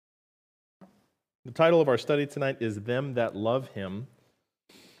The title of our study tonight is Them That Love Him.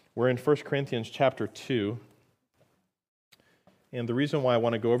 We're in 1 Corinthians chapter 2. And the reason why I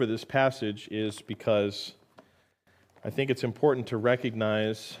want to go over this passage is because I think it's important to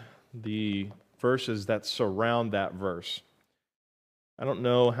recognize the verses that surround that verse. I don't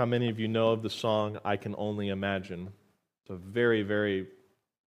know how many of you know of the song, I Can Only Imagine. It's a very, very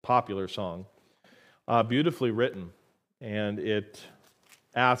popular song. Beautifully written. And it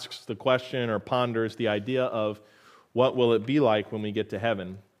asks the question or ponders the idea of what will it be like when we get to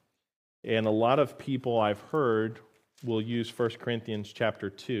heaven. And a lot of people I've heard will use 1 Corinthians chapter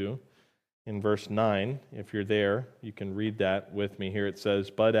 2 in verse 9. If you're there, you can read that with me here. It says,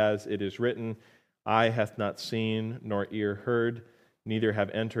 "But as it is written, eye hath not seen, nor ear heard, neither have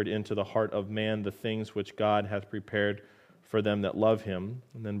entered into the heart of man the things which God hath prepared for them that love him."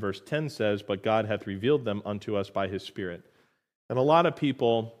 And then verse 10 says, "But God hath revealed them unto us by his Spirit." And a lot of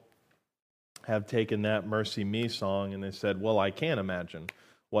people have taken that Mercy Me song and they said, well, I can't imagine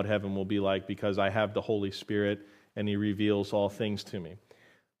what heaven will be like because I have the Holy Spirit and he reveals all things to me.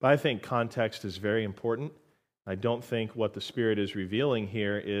 But I think context is very important. I don't think what the Spirit is revealing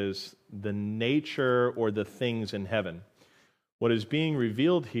here is the nature or the things in heaven. What is being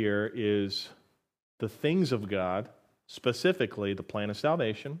revealed here is the things of God, specifically the plan of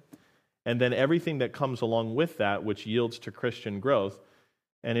salvation, and then everything that comes along with that, which yields to Christian growth,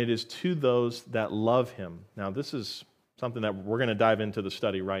 and it is to those that love him. Now, this is something that we're going to dive into the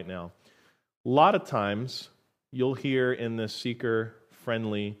study right now. A lot of times, you'll hear in this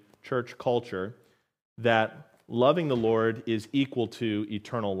seeker-friendly church culture that loving the Lord is equal to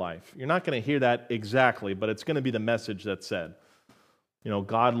eternal life. You're not going to hear that exactly, but it's going to be the message that's said. You know,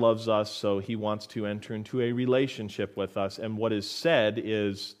 God loves us, so he wants to enter into a relationship with us. And what is said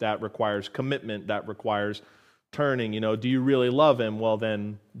is that requires commitment, that requires turning. You know, do you really love him? Well,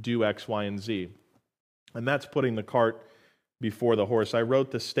 then do X, Y, and Z. And that's putting the cart before the horse. I wrote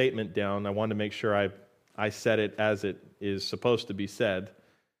this statement down. I wanted to make sure I said it as it is supposed to be said.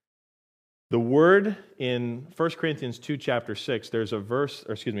 The word in 1 Corinthians 2, chapter 6, there's a verse,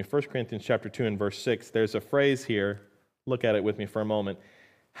 1 Corinthians chapter 2 and verse 6, there's a phrase here. Look at it with me for a moment.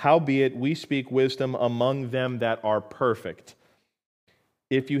 Howbeit we speak wisdom among them that are perfect.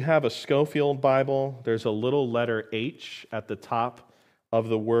 If you have a Schofield Bible, there's a little letter H at the top of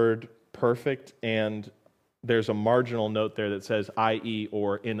the word perfect, and there's a marginal note there that says i.e.,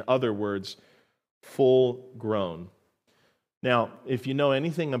 or in other words, full grown. Now, if you know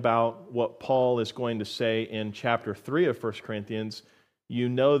anything about what Paul is going to say in chapter 3 of 1 Corinthians, you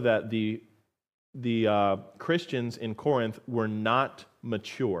know that the Christians in Corinth were not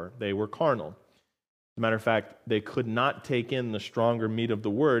mature. They were carnal. As a matter of fact, they could not take in the stronger meat of the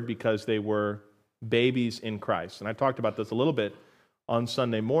word because they were babies in Christ. And I talked about this a little bit on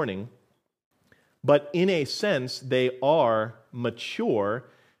Sunday morning. But in a sense, they are mature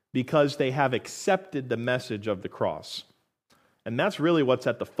because they have accepted the message of the cross. And that's really what's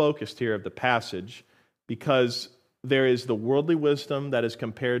at the focus here of the passage, because there is the worldly wisdom that is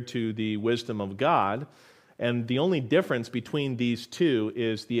compared to the wisdom of God, and the only difference between these two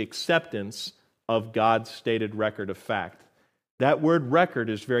is the acceptance of God's stated record of fact. That word record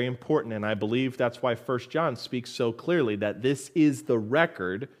is very important, and I believe that's why 1 John speaks so clearly that this is the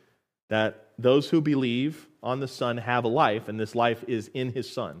record that those who believe on the Son have a life, and this life is in his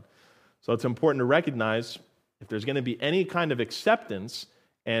Son. So it's important to recognize if there's going to be any kind of acceptance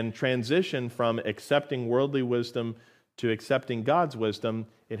and transition from accepting worldly wisdom to accepting God's wisdom,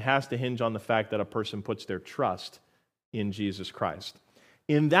 it has to hinge on the fact that a person puts their trust in Jesus Christ.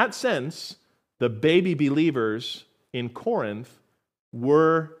 In that sense, the baby believers in Corinth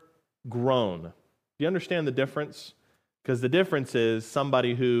were grown. Do you understand the difference? Because the difference is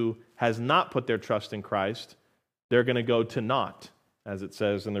somebody who has not put their trust in Christ, they're going to go to naught, as it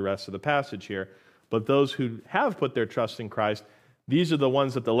says in the rest of the passage here. But those who have put their trust in Christ, these are the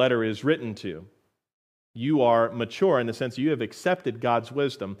ones that the letter is written to. You are mature in the sense that you have accepted God's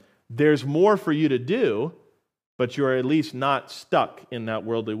wisdom. There's more for you to do, but you're at least not stuck in that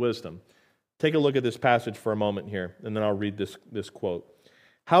worldly wisdom. Take a look at this passage for a moment here, and then I'll read this quote.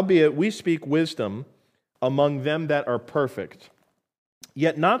 Howbeit we speak wisdom among them that are perfect,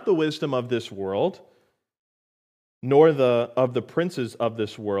 yet not the wisdom of this world, nor of the princes of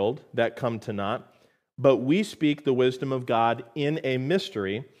this world that come to naught, but we speak the wisdom of God in a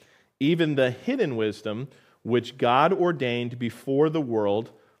mystery, even the hidden wisdom which God ordained before the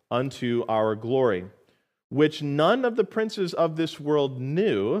world unto our glory, which none of the princes of this world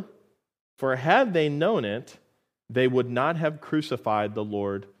knew, for had they known it, they would not have crucified the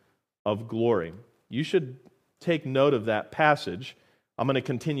Lord of glory. You should take note of that passage. I'm going to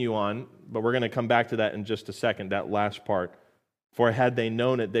continue on, but we're going to come back to that in just a second, that last part. For had they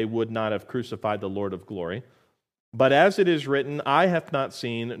known it, they would not have crucified the Lord of glory. But as it is written, eye hath not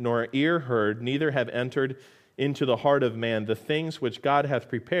seen, nor ear heard, neither have entered into the heart of man the things which God hath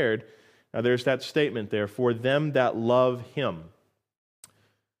prepared. Now there's that statement there, for them that love him.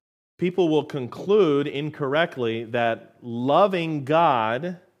 People will conclude incorrectly that loving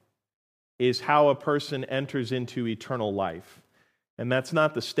God is how a person enters into eternal life. And that's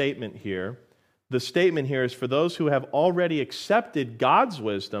not the statement here. The statement here is for those who have already accepted God's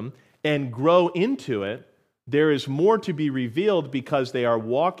wisdom and grow into it, there is more to be revealed because they are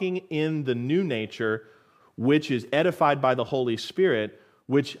walking in the new nature, which is edified by the Holy Spirit,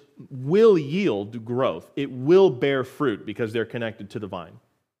 which will yield growth. It will bear fruit because they're connected to the vine.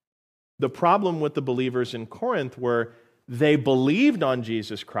 The problem with the believers in Corinth were they believed on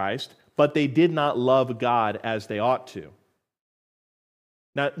Jesus Christ, but they did not love God as they ought to.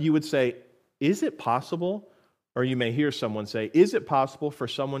 Now, you would say, is it possible, or you may hear someone say, is it possible for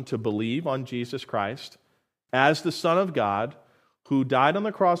someone to believe on Jesus Christ as the Son of God, who died on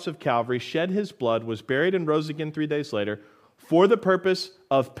the cross of Calvary, shed his blood, was buried and rose again 3 days later, for the purpose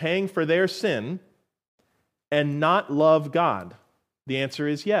of paying for their sin, and not love God? The answer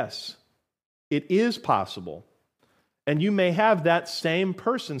is yes. It is possible. And you may have that same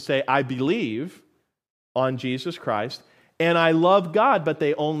person say, I believe on Jesus Christ, and I love God, but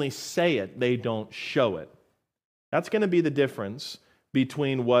they only say it, they don't show it. That's going to be the difference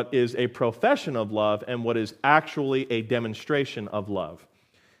between what is a profession of love and what is actually a demonstration of love.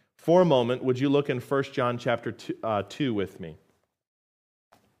 For a moment, would you look in 1 John chapter 2 with me?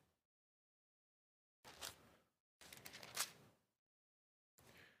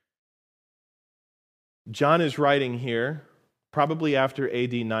 John is writing here, probably after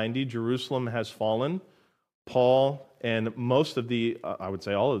AD 90, Jerusalem has fallen. Paul and most of the, I would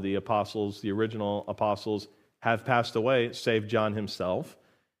say all of the apostles, the original apostles, have passed away, save John himself.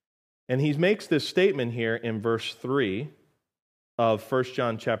 And he makes this statement here in verse 3 of 1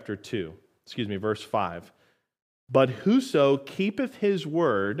 John chapter 2, verse 5. But whoso keepeth his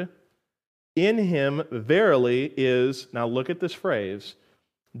word, in him verily is, now look at this phrase,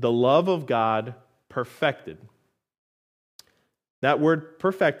 the love of God perfected. That word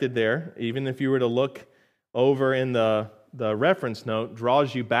perfected there, even if you were to look over in the reference note,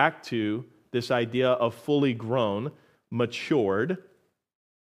 draws you back to this idea of fully grown, matured.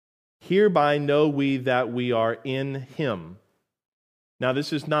 Hereby know we that we are in him. Now,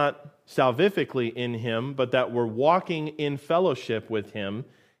 this is not salvifically in him, but that we're walking in fellowship with him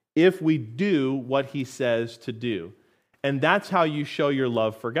if we do what he says to do. And that's how you show your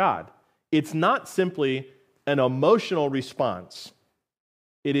love for God. It's not simply an emotional response.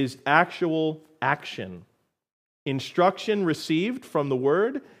 It is actual action. Instruction received from the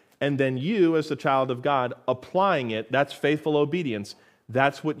Word, and then you, as the child of God, applying it. That's faithful obedience.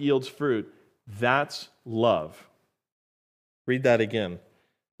 That's what yields fruit. That's love. Read that again.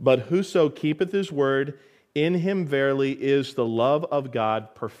 But whoso keepeth his word, in him verily is the love of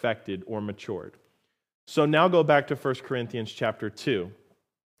God perfected or matured. So now go back to 1 Corinthians chapter 2.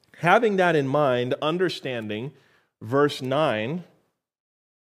 Having that in mind, understanding verse 9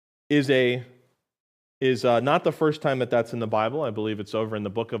 is not the first time that that's in the Bible. I believe it's over in the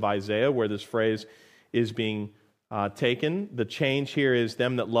book of Isaiah where this phrase is being taken. The change here is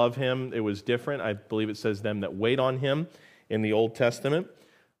them that love him. It was different. I believe it says them that wait on him in the Old Testament.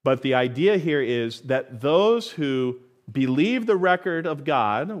 But the idea here is that those who believe the record of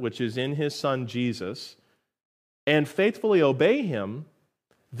God, which is in his Son Jesus, and faithfully obey him,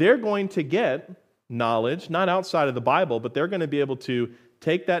 they're going to get knowledge, not outside of the Bible, but they're going to be able to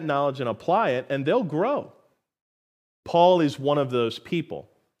take that knowledge and apply it, and they'll grow. Paul is one of those people.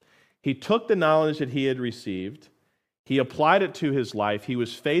 He took the knowledge that he had received, he applied it to his life, he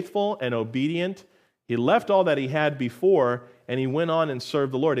was faithful and obedient, he left all that he had before, and he went on and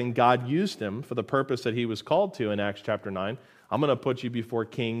served the Lord, and God used him for the purpose that he was called to in Acts chapter 9. I'm going to put you before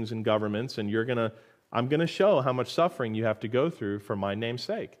kings and governments, and I'm going to show how much suffering you have to go through for my name's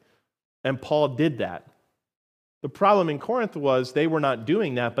sake. And Paul did that. The problem in Corinth was they were not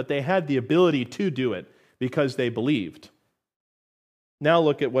doing that, but they had the ability to do it because they believed. Now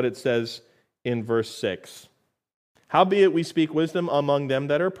look at what it says in verse 6. Howbeit we speak wisdom among them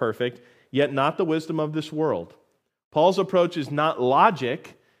that are perfect, yet not the wisdom of this world. Paul's approach is not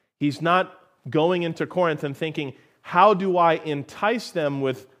logic. He's not going into Corinth and thinking, how do I entice them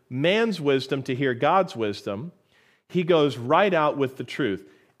with man's wisdom to hear God's wisdom? He goes right out with the truth.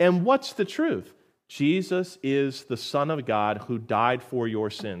 And what's the truth? Jesus is the Son of God who died for your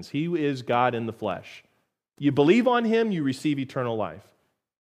sins. He is God in the flesh. You believe on him, you receive eternal life.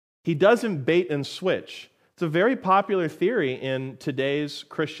 He doesn't bait and switch. It's a very popular theory in today's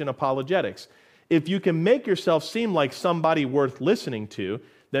Christian apologetics. If you can make yourself seem like somebody worth listening to,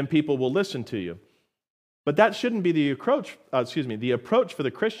 then people will listen to you. But that shouldn't be the approach for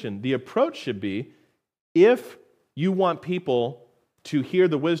the Christian. The approach should be, if you want people to hear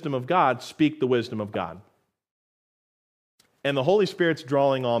the wisdom of God, speak the wisdom of God. And the Holy Spirit's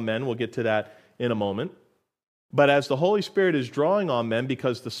drawing all men. We'll get to that in a moment. But as the Holy Spirit is drawing on men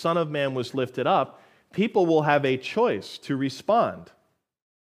because the Son of Man was lifted up, people will have a choice to respond.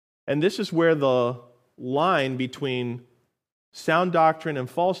 And this is where the line between sound doctrine and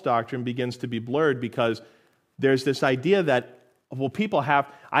false doctrine begins to be blurred, because there's this idea that, well,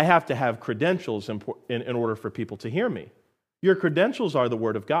 I have to have credentials in order for people to hear me. Your credentials are the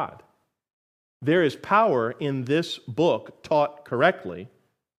Word of God. There is power in this book taught correctly.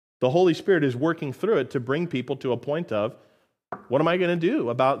 The Holy Spirit is working through it to bring people to a point of, what am I going to do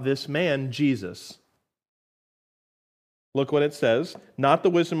about this man, Jesus? Look what it says. Not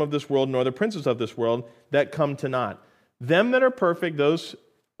the wisdom of this world, nor the princes of this world that come to naught. Them that are perfect, those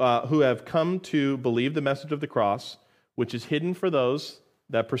who have come to believe the message of the cross, which is hidden for those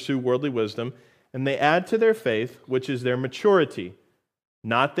that pursue worldly wisdom, and they add to their faith, which is their maturity.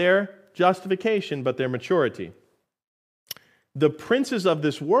 Not their justification, but their maturity. The princes of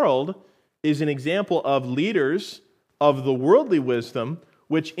this world is an example of leaders of the worldly wisdom,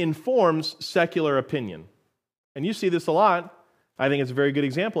 which informs secular opinion. And you see this a lot. I think it's a very good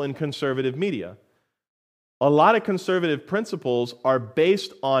example in conservative media. A lot of conservative principles are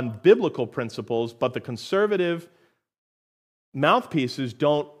based on biblical principles, but the conservative mouthpieces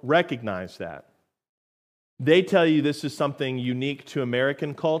don't recognize that. They tell you this is something unique to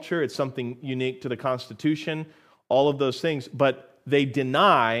American culture, it's something unique to the Constitution, all of those things, but they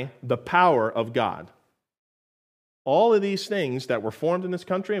deny the power of God. All of these things that were formed in this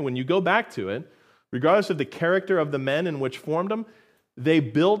country, and when you go back to it, regardless of the character of the men in which formed them, they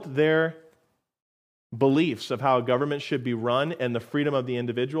built their beliefs of how a government should be run and the freedom of the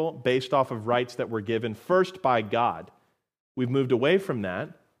individual based off of rights that were given first by God. We've moved away from that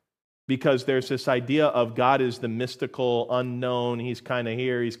because there's this idea of God is the mystical, unknown, he's kind of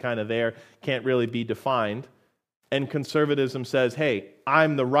here, he's kind of there, can't really be defined. And conservatism says, hey,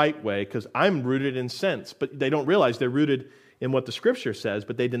 I'm the right way because I'm rooted in sense. But they don't realize they're rooted in what the Scripture says,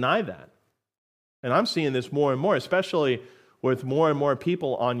 but they deny that. And I'm seeing this more and more, especially with more and more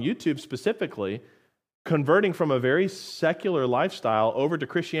people on YouTube specifically, converting from a very secular lifestyle over to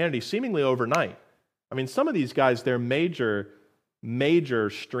Christianity seemingly overnight. I mean, some of these guys, they're major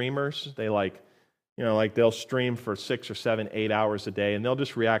streamers. They they'll stream for 6 or 7, 8 hours a day, and they'll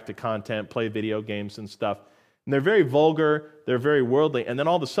just react to content, play video games and stuff. And they're very vulgar, they're very worldly, and then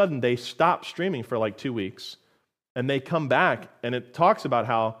all of a sudden they stop streaming for like 2 weeks, and they come back, and it talks about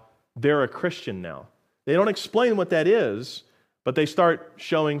how they're a Christian now. They don't explain what that is, but they start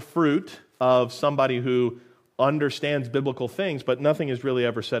showing fruit of somebody who understands biblical things, but nothing is really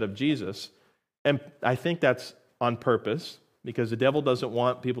ever said of Jesus. And I think that's on purpose, because the devil doesn't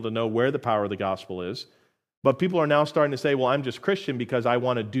want people to know where the power of the gospel is. But people are now starting to say, well, I'm just Christian because I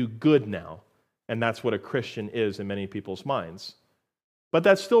want to do good now. And that's what a Christian is in many people's minds. But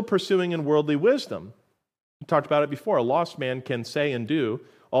that's still pursuing in worldly wisdom. We talked about it before. A lost man can say and do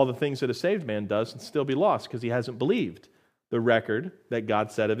all the things that a saved man does and still be lost because he hasn't believed the record that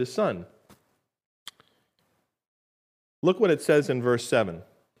God said of his Son. Look what it says in verse 7.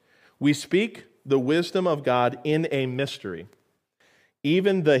 We speak the wisdom of God in a mystery,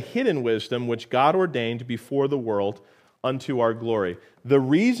 even the hidden wisdom which God ordained before the world unto our glory. The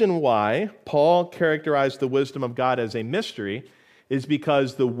reason why Paul characterized the wisdom of God as a mystery is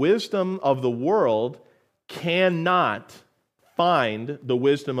because the wisdom of the world cannot find the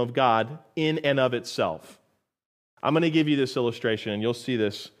wisdom of God in and of itself. I'm going to give you this illustration, and you'll see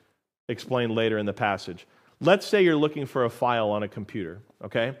this explained later in the passage. Let's say you're looking for a file on a computer,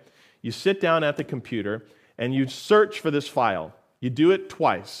 okay? You sit down at the computer, and you search for this file. You do it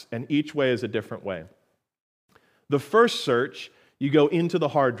twice, and each way is a different way. The first search, you go into the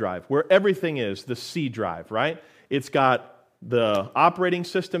hard drive, where everything is, the C drive, right? It's got the operating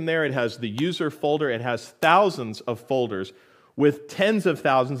system there, it has the user folder, it has thousands of folders with tens of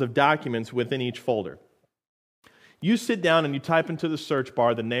thousands of documents within each folder. You sit down and you type into the search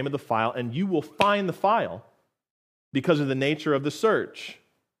bar the name of the file, and you will find the file because of the nature of the search.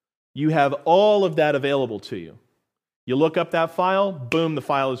 You have all of that available to you. You look up that file, boom, the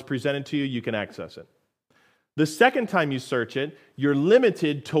file is presented to you, you can access it. The second time you search it, you're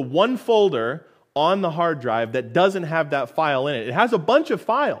limited to one folder on the hard drive that doesn't have that file in it. It has a bunch of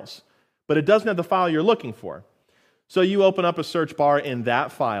files, but it doesn't have the file you're looking for. So you open up a search bar in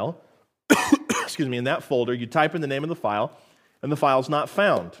that file, in that folder, you type in the name of the file, and the file's not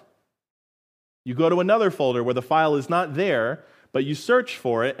found. You go to another folder where the file is not there, but you search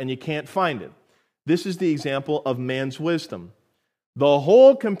for it and you can't find it. This is the example of man's wisdom. The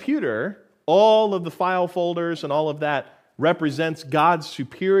whole computer, all of the file folders and all of that, represents God's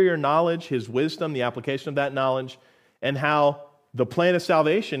superior knowledge, His wisdom, the application of that knowledge, and how the plan of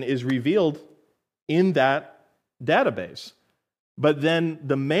salvation is revealed in that database. But then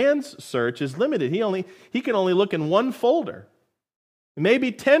the man's search is limited. He can only look in one folder,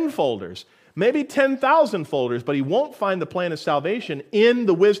 maybe 10 folders, maybe 10,000 folders, but he won't find the plan of salvation in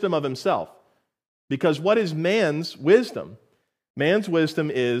the wisdom of himself. Because what is man's wisdom? Man's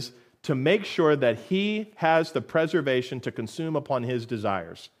wisdom is to make sure that he has the preservation to consume upon his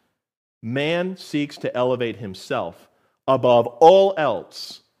desires. Man seeks to elevate himself above all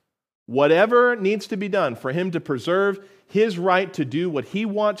else. Whatever needs to be done for him to preserve his right to do what he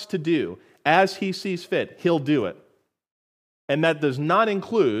wants to do as he sees fit, he'll do it. And that does not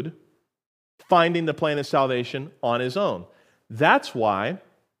include finding the plan of salvation on his own. That's why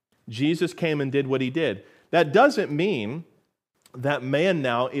Jesus came and did what he did. That doesn't mean that man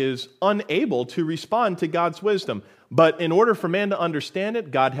now is unable to respond to God's wisdom. But in order for man to understand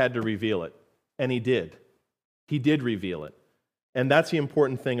it, God had to reveal it. And he did. He did reveal it. And that's the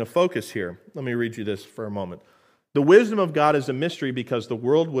important thing of focus here. Let me read you this for a moment. The wisdom of God is a mystery because the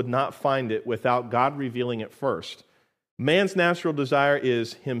world would not find it without God revealing it first. Man's natural desire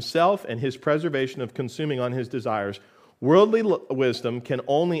is himself and his preservation of consuming on his desires. Worldly wisdom can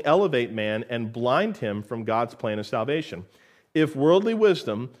only elevate man and blind him from God's plan of salvation. If worldly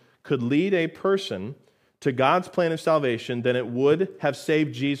wisdom could lead a person to God's plan of salvation, then it would have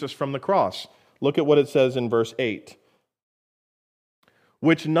saved Jesus from the cross. Look at what it says in verse 8.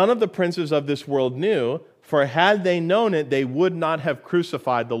 Which none of the princes of this world knew, for had they known it, they would not have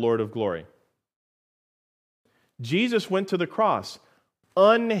crucified the Lord of glory. Jesus went to the cross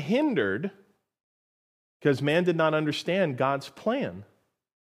unhindered because man did not understand God's plan.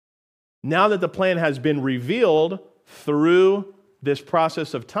 Now that the plan has been revealed through this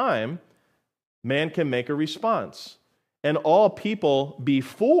process of time, man can make a response. And all people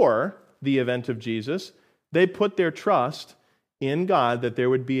before the event of Jesus, they put their trust in God that there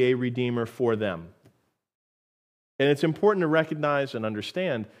would be a Redeemer for them. And it's important to recognize and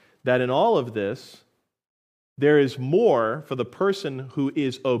understand that in all of this, there is more for the person who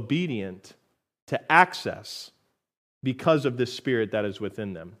is obedient to access because of this Spirit that is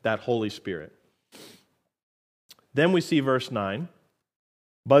within them, that Holy Spirit. Then we see verse 9.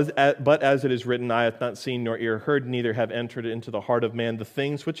 But as it is written, eye hath not seen nor ear heard, neither have entered into the heart of man the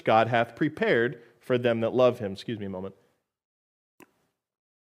things which God hath prepared for them that love him. Excuse me a moment.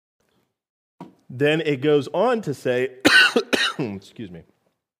 Then it goes on to say, excuse me,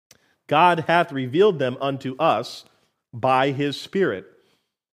 God hath revealed them unto us by his Spirit.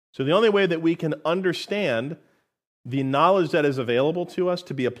 So the only way that we can understand the knowledge that is available to us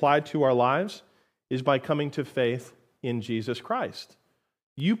to be applied to our lives is by coming to faith in Jesus Christ.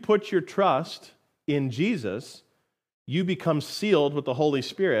 You put your trust in Jesus, you become sealed with the Holy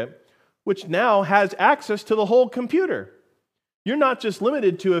Spirit, which now has access to the whole computer. You're not just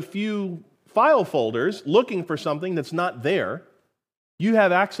limited to a few file folders looking for something that's not there. You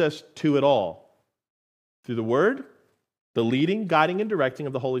have access to it all through the Word, the leading, guiding, and directing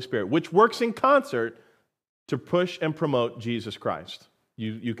of the Holy Spirit, which works in concert to push and promote Jesus Christ.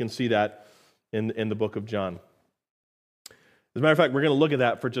 You can see that in the book of John. As a matter of fact, we're going to look at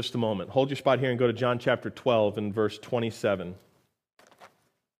that for just a moment. Hold your spot here and go to John chapter 12 and verse 27.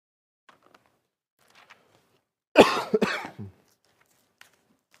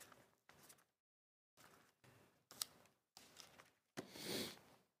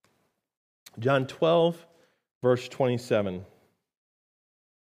 John 12, verse 27.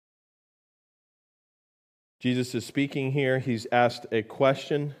 Jesus is speaking here. He's asked a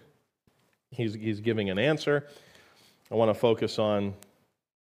question. He's giving an answer. I want to focus on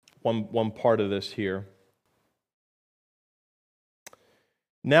one part of this here.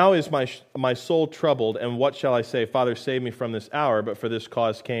 Now is my soul troubled, and what shall I say? Father, save me from this hour, but for this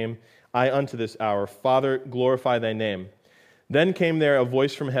cause came I unto this hour. Father, glorify thy name. Then came there a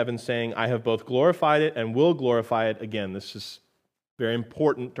voice from heaven saying, I have both glorified it and will glorify it again. This is very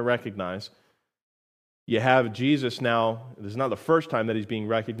important to recognize. You have Jesus now, this is not the first time that he's being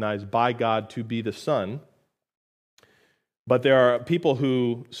recognized by God to be the Son, but there are people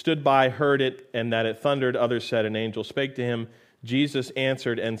who stood by, heard it, and that it thundered. Others said, an angel spake to him. Jesus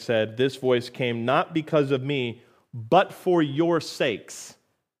answered and said, this voice came not because of me, but for your sakes.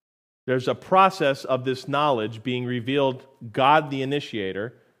 There's a process of this knowledge being revealed, God the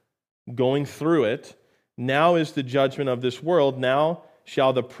initiator, going through it. Now is the judgment of this world. Now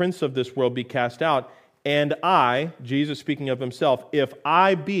shall the prince of this world be cast out. And I, Jesus speaking of himself, if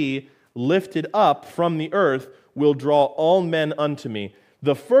I be lifted up from the earth, will draw all men unto me.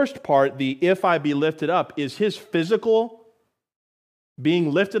 The first part, the if I be lifted up, is his physical,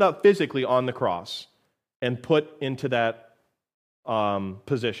 being lifted up physically on the cross and put into that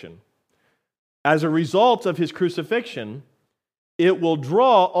position. As a result of his crucifixion, it will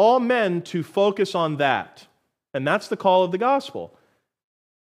draw all men to focus on that. And that's the call of the gospel.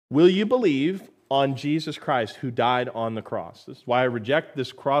 Will you believe on Jesus Christ who died on the cross? This is why I reject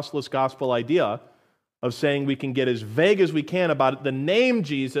this crossless gospel idea of saying we can get as vague as we can about the name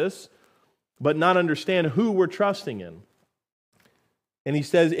Jesus, but not understand who we're trusting in. And he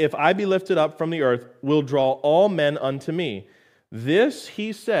says, if I be lifted up from the earth, will draw all men unto me. This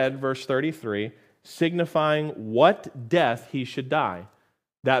he said, verse 33, signifying what death he should die.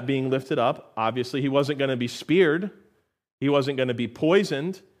 That being lifted up, obviously he wasn't going to be speared. He wasn't going to be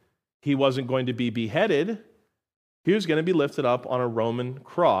poisoned. He wasn't going to be beheaded. He was going to be lifted up on a Roman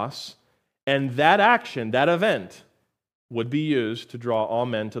cross. And that action, that event, would be used to draw all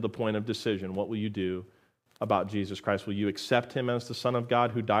men to the point of decision. What will you do about Jesus Christ? Will you accept him as the Son of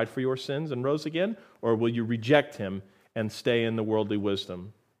God who died for your sins and rose again? Or will you reject him and stay in the worldly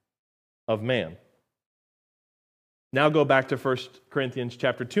wisdom of man? Now go back to 1 Corinthians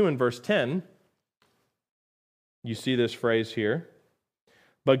chapter 2 and verse 10. You see this phrase here.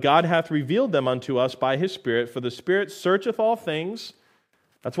 But God hath revealed them unto us by his Spirit, for the Spirit searcheth all things.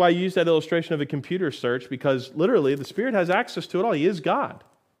 That's why I use that illustration of a computer search, because literally the Spirit has access to it all. He is God.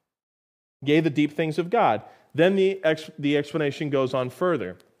 Yea, the deep things of God. Then the explanation goes on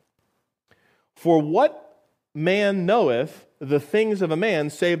further. For what man knoweth the things of a man,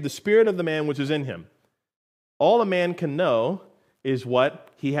 save the spirit of the man which is in him? All a man can know is what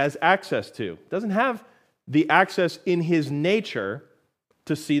he has access to. Doesn't have the access in his nature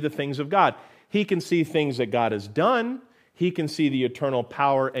to see the things of God. He can see things that God has done. He can see the eternal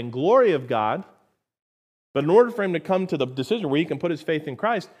power and glory of God. But in order for him to come to the decision where he can put his faith in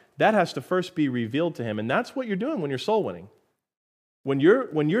Christ, that has to first be revealed to him. And that's what you're doing when you're soul winning. When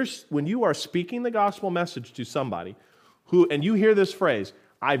you are speaking the gospel message to somebody and you hear this phrase,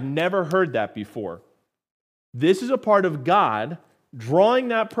 I've never heard that before. This is a part of God drawing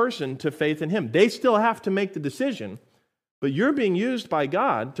that person to faith in him. They still have to make the decision, but you're being used by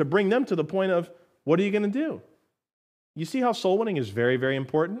God to bring them to the point of, what are you going to do? You see how soul winning is very, very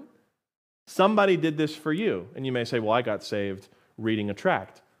important? Somebody did this for you. And you may say, well, I got saved reading a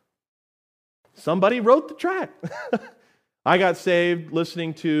tract. Somebody wrote the tract. I got saved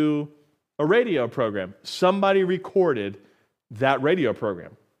listening to a radio program. Somebody recorded that radio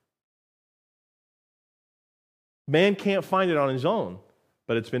program. Man can't find it on his own,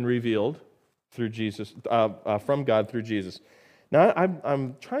 but it's been revealed through Jesus, from God through Jesus. Now,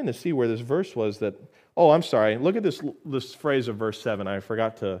 I'm trying to see where this verse was that. Oh, I'm sorry. Look at this phrase of verse 7. I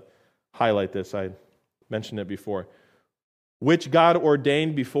forgot to highlight this. I mentioned it before. Which God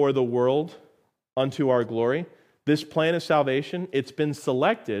ordained before the world unto our glory. This plan of salvation, it's been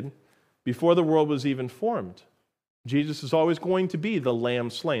selected before the world was even formed. Jesus is always going to be the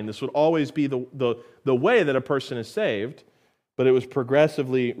lamb slain. This would always be the way that a person is saved, but it was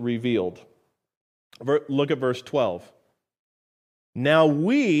progressively revealed. Look at verse 12. Now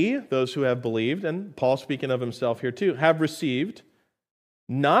we, those who have believed, and Paul speaking of himself here too, have received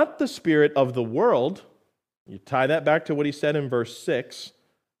not the spirit of the world. You tie that back to what he said in verse 6.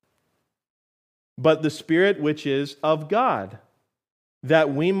 But the Spirit which is of God,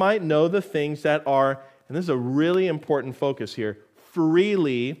 that we might know the things that are, and this is a really important focus here,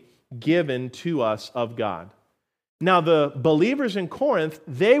 freely given to us of God. Now, the believers in Corinth,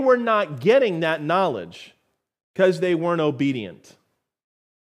 they were not getting that knowledge because they weren't obedient.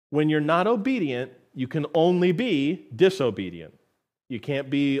 When you're not obedient, you can only be disobedient. You can't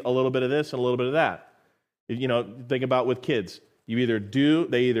be a little bit of this and a little bit of that. You know, think about with kids. They either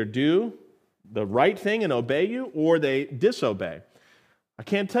do the right thing and obey you, or they disobey. I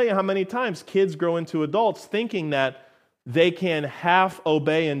can't tell you how many times kids grow into adults thinking that they can half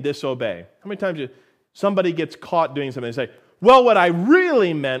obey and disobey. How many times somebody gets caught doing something and say, well, what I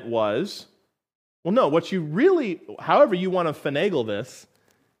really meant was, well, no, what you really, however you want to finagle this,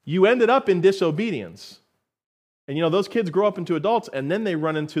 you ended up in disobedience. And you know, those kids grow up into adults and then they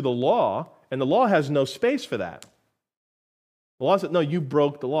run into the law, and the law has no space for that. The law said, no, you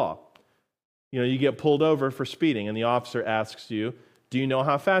broke the law. You know, you get pulled over for speeding and the officer asks you, do you know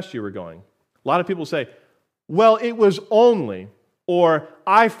how fast you were going? A lot of people say, well, it was only. or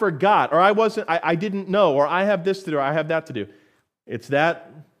I forgot, or I didn't know, or I have this to do, or I have that to do. It's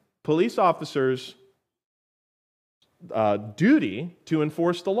that police officer's duty to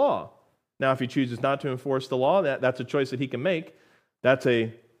enforce the law. Now, if he chooses not to enforce the law, that's a choice that he can make.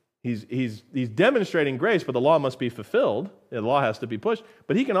 He's demonstrating grace, but the law must be fulfilled. The law has to be pushed.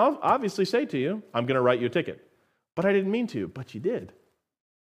 But he can obviously say to you, I'm going to write you a ticket. But I didn't mean to, but you did.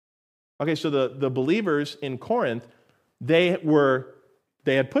 Okay, so the believers in Corinth, they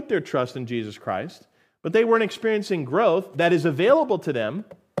had put their trust in Jesus Christ, but they weren't experiencing growth that is available to them.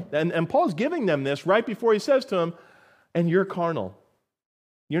 And Paul's giving them this right before he says to them, and you're carnal.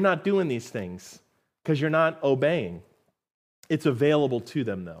 You're not doing these things because you're not obeying. It's available to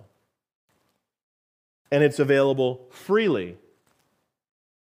them, though. And it's available freely.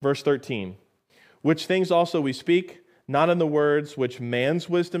 Verse 13, which things also we speak, not in the words which man's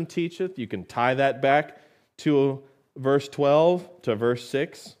wisdom teacheth. You can tie that back to verse 12 to verse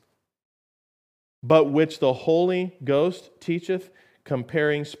 6. But which the Holy Ghost teacheth,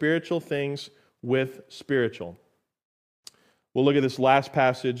 comparing spiritual things with spiritual. We'll look at this last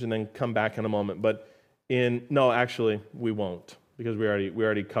passage and then come back in a moment. But actually, we won't, because we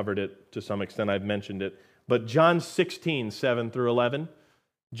already covered it to some extent. I've mentioned it. But John 16, 7 through 11,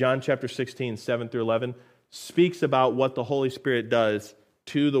 John chapter 16, 7 through 11, speaks about what the Holy Spirit does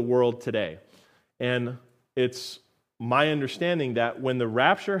to the world today. And it's my understanding that when the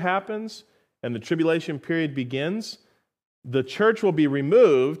rapture happens and the tribulation period begins, the church will be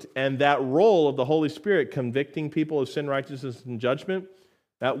removed, and that role of the Holy Spirit convicting people of sin, righteousness, and judgment,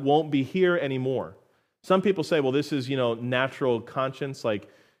 that won't be here anymore. Some people say, well, this is, natural conscience, like,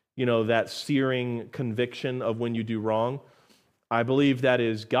 that searing conviction of when you do wrong. I believe that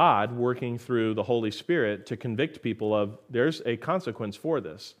is God working through the Holy Spirit to convict people of there's a consequence for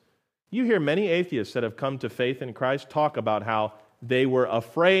this. You hear many atheists that have come to faith in Christ talk about how they were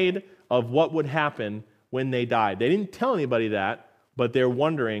afraid of what would happen when they died. They didn't tell anybody that, but they're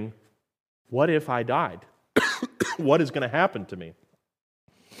wondering, what if I died? What is going to happen to me?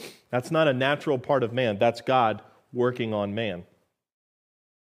 That's not a natural part of man. That's God working on man.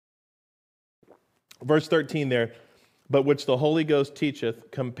 Verse 13 there, but which the Holy Ghost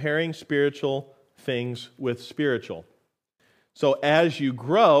teacheth, comparing spiritual things with spiritual. So as you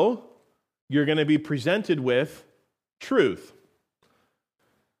grow, you're going to be presented with truth.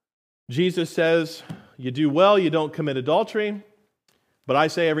 Jesus says, you do well, you don't commit adultery. But I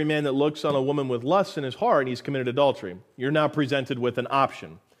say every man that looks on a woman with lust in his heart, he's committed adultery. You're now presented with an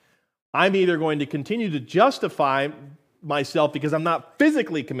option. I'm either going to continue to justify myself because I'm not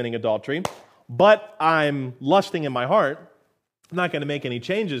physically committing adultery, but I'm lusting in my heart. I'm not going to make any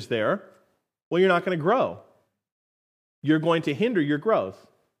changes there. Well, you're not going to grow. You're going to hinder your growth.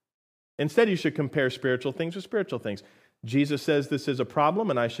 Instead, you should compare spiritual things with spiritual things. Jesus says this is a problem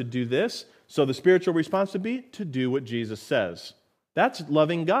and I should do this. So the spiritual response would be to do what Jesus says. That's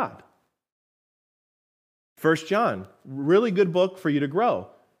loving God. 1 John, really good book for you to grow.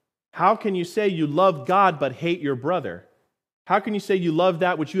 How can you say you love God but hate your brother? How can you say you love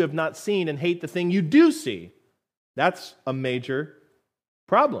that which you have not seen and hate the thing you do see? That's a major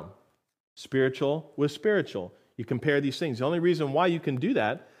problem. Spiritual with spiritual. You compare these things. The only reason why you can do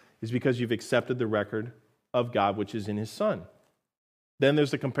that is because you've accepted the record of God which is in His Son. Then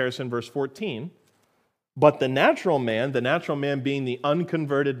there's the comparison, verse 14. But the natural man being the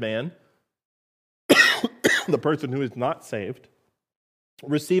unconverted man, the person who is not saved,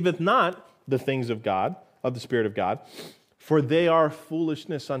 receiveth not the things of God, of the Spirit of God, for they are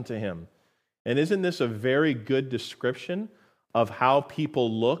foolishness unto him. And isn't this a very good description of how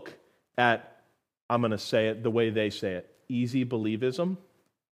people look at, I'm going to say it the way they say it, easy believism?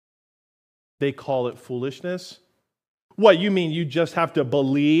 They call it foolishness. What, you mean you just have to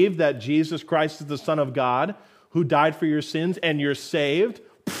believe that Jesus Christ is the Son of God who died for your sins and you're saved?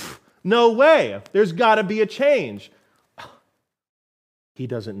 Pfft, no way. There's got to be a change. He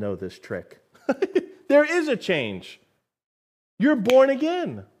doesn't know this trick. There is a change. You're born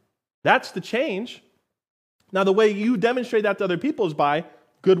again. That's the change. Now, the way you demonstrate that to other people is by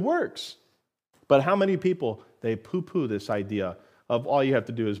good works. But how many people, they poo-poo this idea of all you have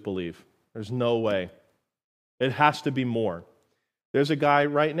to do is believe. There's no way. It has to be more. There's a guy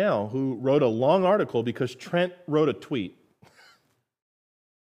right now who wrote a long article because Trent wrote a tweet.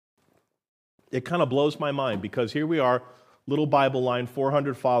 It kind of blows my mind because here we are, little Bible line,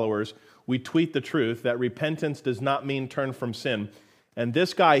 400 followers. We tweet the truth that repentance does not mean turn from sin. And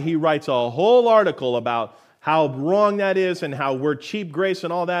this guy, he writes a whole article about how wrong that is and how we're cheap grace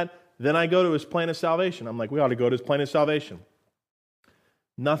and all that. Then I go to his plan of salvation. I'm like, we ought to go to his plan of salvation.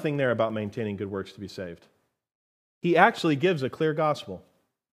 Nothing there about maintaining good works to be saved. He actually gives a clear gospel.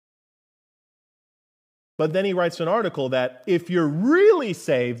 But then he writes an article that if you're really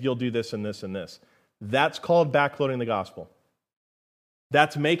saved, you'll do this and this and this. That's called backloading the gospel.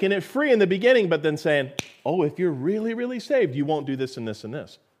 That's making it free in the beginning, but then saying, oh, if you're really, really saved, you won't do this and this and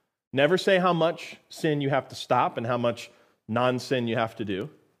this. Never say how much sin you have to stop and how much non-sin you have to do.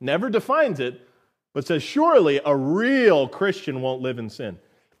 Never defines it, but says, surely a real Christian won't live in sin.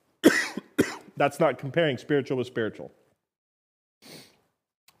 That's not comparing spiritual with spiritual.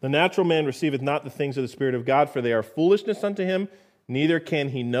 The natural man receiveth not the things of the Spirit of God, for they are foolishness unto him, neither can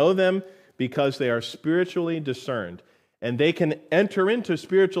he know them, because they are spiritually discerned. And they can enter into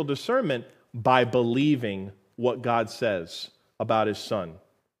spiritual discernment by believing what God says about his Son.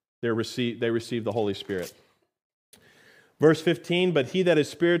 They receive the Holy Spirit. Verse 15, but he that is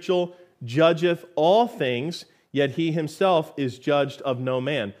spiritual judgeth all things, yet he himself is judged of no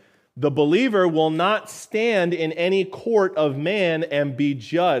man. The believer will not stand in any court of man and be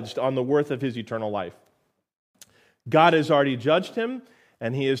judged on the worth of his eternal life. God has already judged him,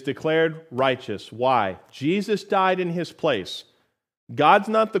 and he is declared righteous. Why? Jesus died in his place. God's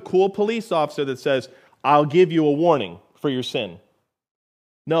not the cool police officer that says, I'll give you a warning for your sin.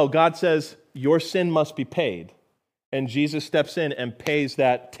 No, God says, your sin must be paid. And Jesus steps in and pays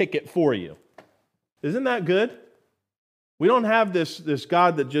that ticket for you. Isn't that good? We don't have this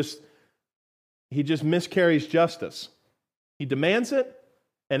God that just miscarries justice. He demands it,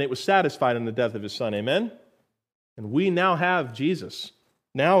 and it was satisfied in the death of his Son. Amen? And we now have Jesus,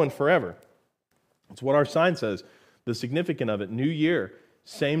 now and forever. It's what our sign says. The significance of it, new year,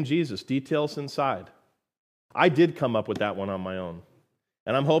 same Jesus, details inside. I did come up with that one on my own.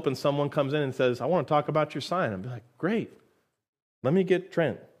 And I'm hoping someone comes in and says, I want to talk about your sign. I'll be like, great. Let me get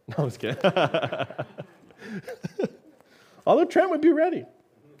Trent. No, I'm just kidding. Although Trent would be ready.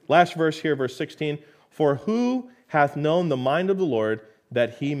 Last verse here, verse 16. For who hath known the mind of the Lord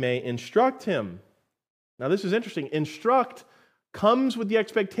that he may instruct him? Now this is interesting. Instruct comes with the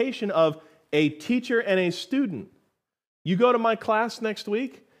expectation of a teacher and a student. You go to my class next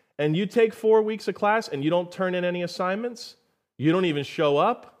week and you take 4 weeks of class and you don't turn in any assignments. You don't even show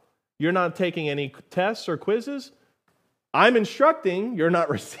up. You're not taking any tests or quizzes. I'm instructing, you're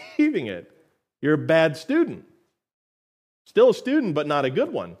not receiving it. You're a bad student. Still a student, but not a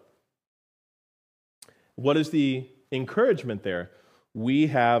good one. What is the encouragement there? We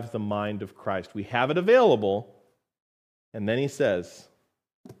have the mind of Christ. We have it available. And then he says,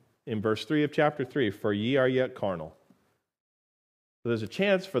 in verse 3 of chapter 3, for ye are yet carnal. So there's a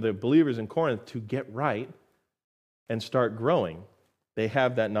chance for the believers in Corinth to get right and start growing. They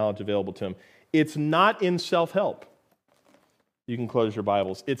have that knowledge available to them. It's not in self-help. You can close your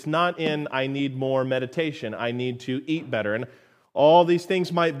Bibles. It's not in, I need more meditation, I need to eat better. And all these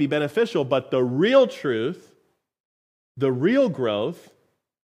things might be beneficial, but the real truth, the real growth,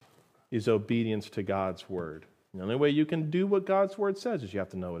 is obedience to God's Word. The only way you can do what God's Word says is you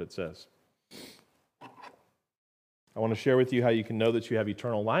have to know what it says. I want to share with you how you can know that you have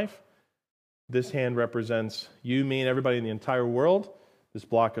eternal life. This hand represents you, me, and everybody in the entire world. This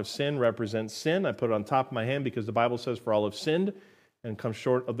block of sin represents sin. I put it on top of my hand because the Bible says, for all have sinned and come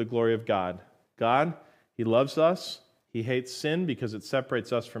short of the glory of God. God, He loves us. He hates sin because it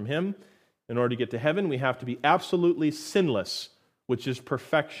separates us from Him. In order to get to heaven, we have to be absolutely sinless, which is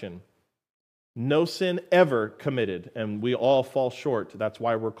perfection. No sin ever committed, and we all fall short. That's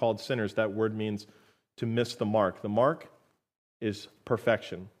why we're called sinners. That word means to miss the mark. The mark is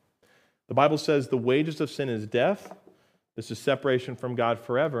perfection. The Bible says the wages of sin is death. This is separation from God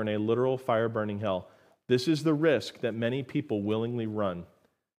forever in a literal fire-burning hell. This is the risk that many people willingly run.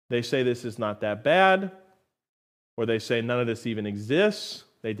 They say this is not that bad, or they say none of this even exists.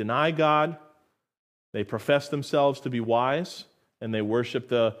 They deny God. They profess themselves to be wise, and they worship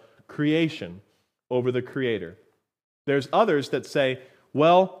the creation over the Creator. There's others that say,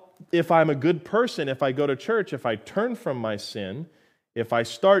 well, if I'm a good person, if I go to church, if I turn from my sin, if I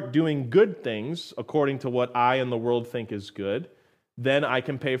start doing good things according to what I and the world think is good, then I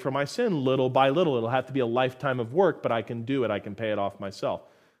can pay for my sin little by little. It'll have to be a lifetime of work, but I can do it. I can pay it off myself.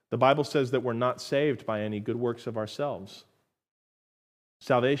 The Bible says that we're not saved by any good works of ourselves.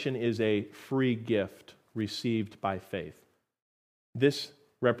 Salvation is a free gift received by faith. This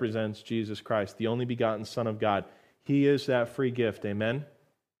represents Jesus Christ, the only begotten Son of God. He is that free gift. Amen?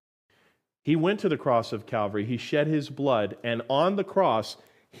 He went to the cross of Calvary. He shed His blood, and on the cross,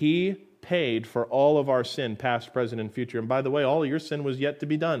 He paid for all of our sin, past, present, and future. And by the way, all of your sin was yet to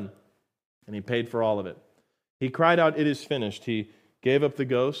be done, and He paid for all of it. He cried out, "It is finished." He gave up the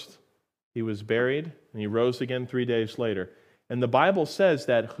ghost. He was buried, and He rose again 3 days later. And the Bible says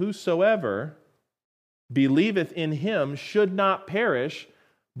that whosoever believeth in him should not perish,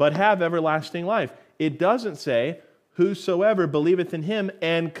 but have everlasting life. It doesn't say, whosoever believeth in him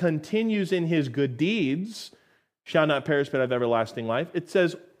and continues in his good deeds shall not perish, but have everlasting life. It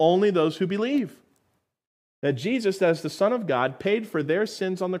says only those who believe. That Jesus, as the Son of God, paid for their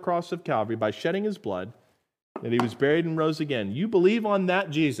sins on the cross of Calvary by shedding his blood, that he was buried and rose again. You believe on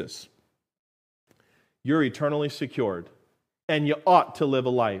that Jesus, you're eternally secured, and you ought to live a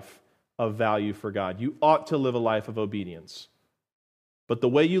life of value for God. You ought to live a life of obedience. But the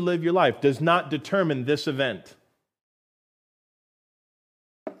way you live your life does not determine this event.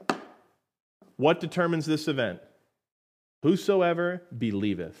 What determines this event? Whosoever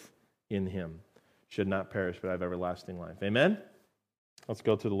believeth in him should not perish but have everlasting life. Amen? Let's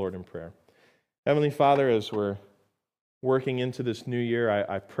go to the Lord in prayer. Heavenly Father, as we're working into this new year,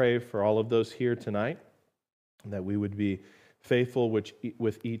 I pray for all of those here tonight that we would be faithful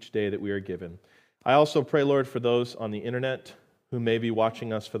with each day that we are given. I also pray, Lord, for those on the internet who may be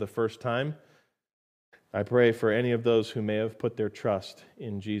watching us for the first time. I pray for any of those who may have put their trust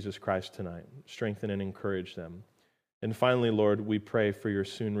in Jesus Christ tonight. Strengthen and encourage them. And finally, Lord, we pray for your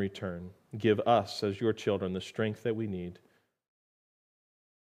soon return. Give us, as your children, the strength that we need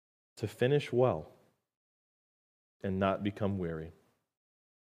to finish well and not become weary.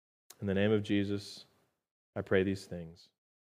 In the name of Jesus, I pray these things.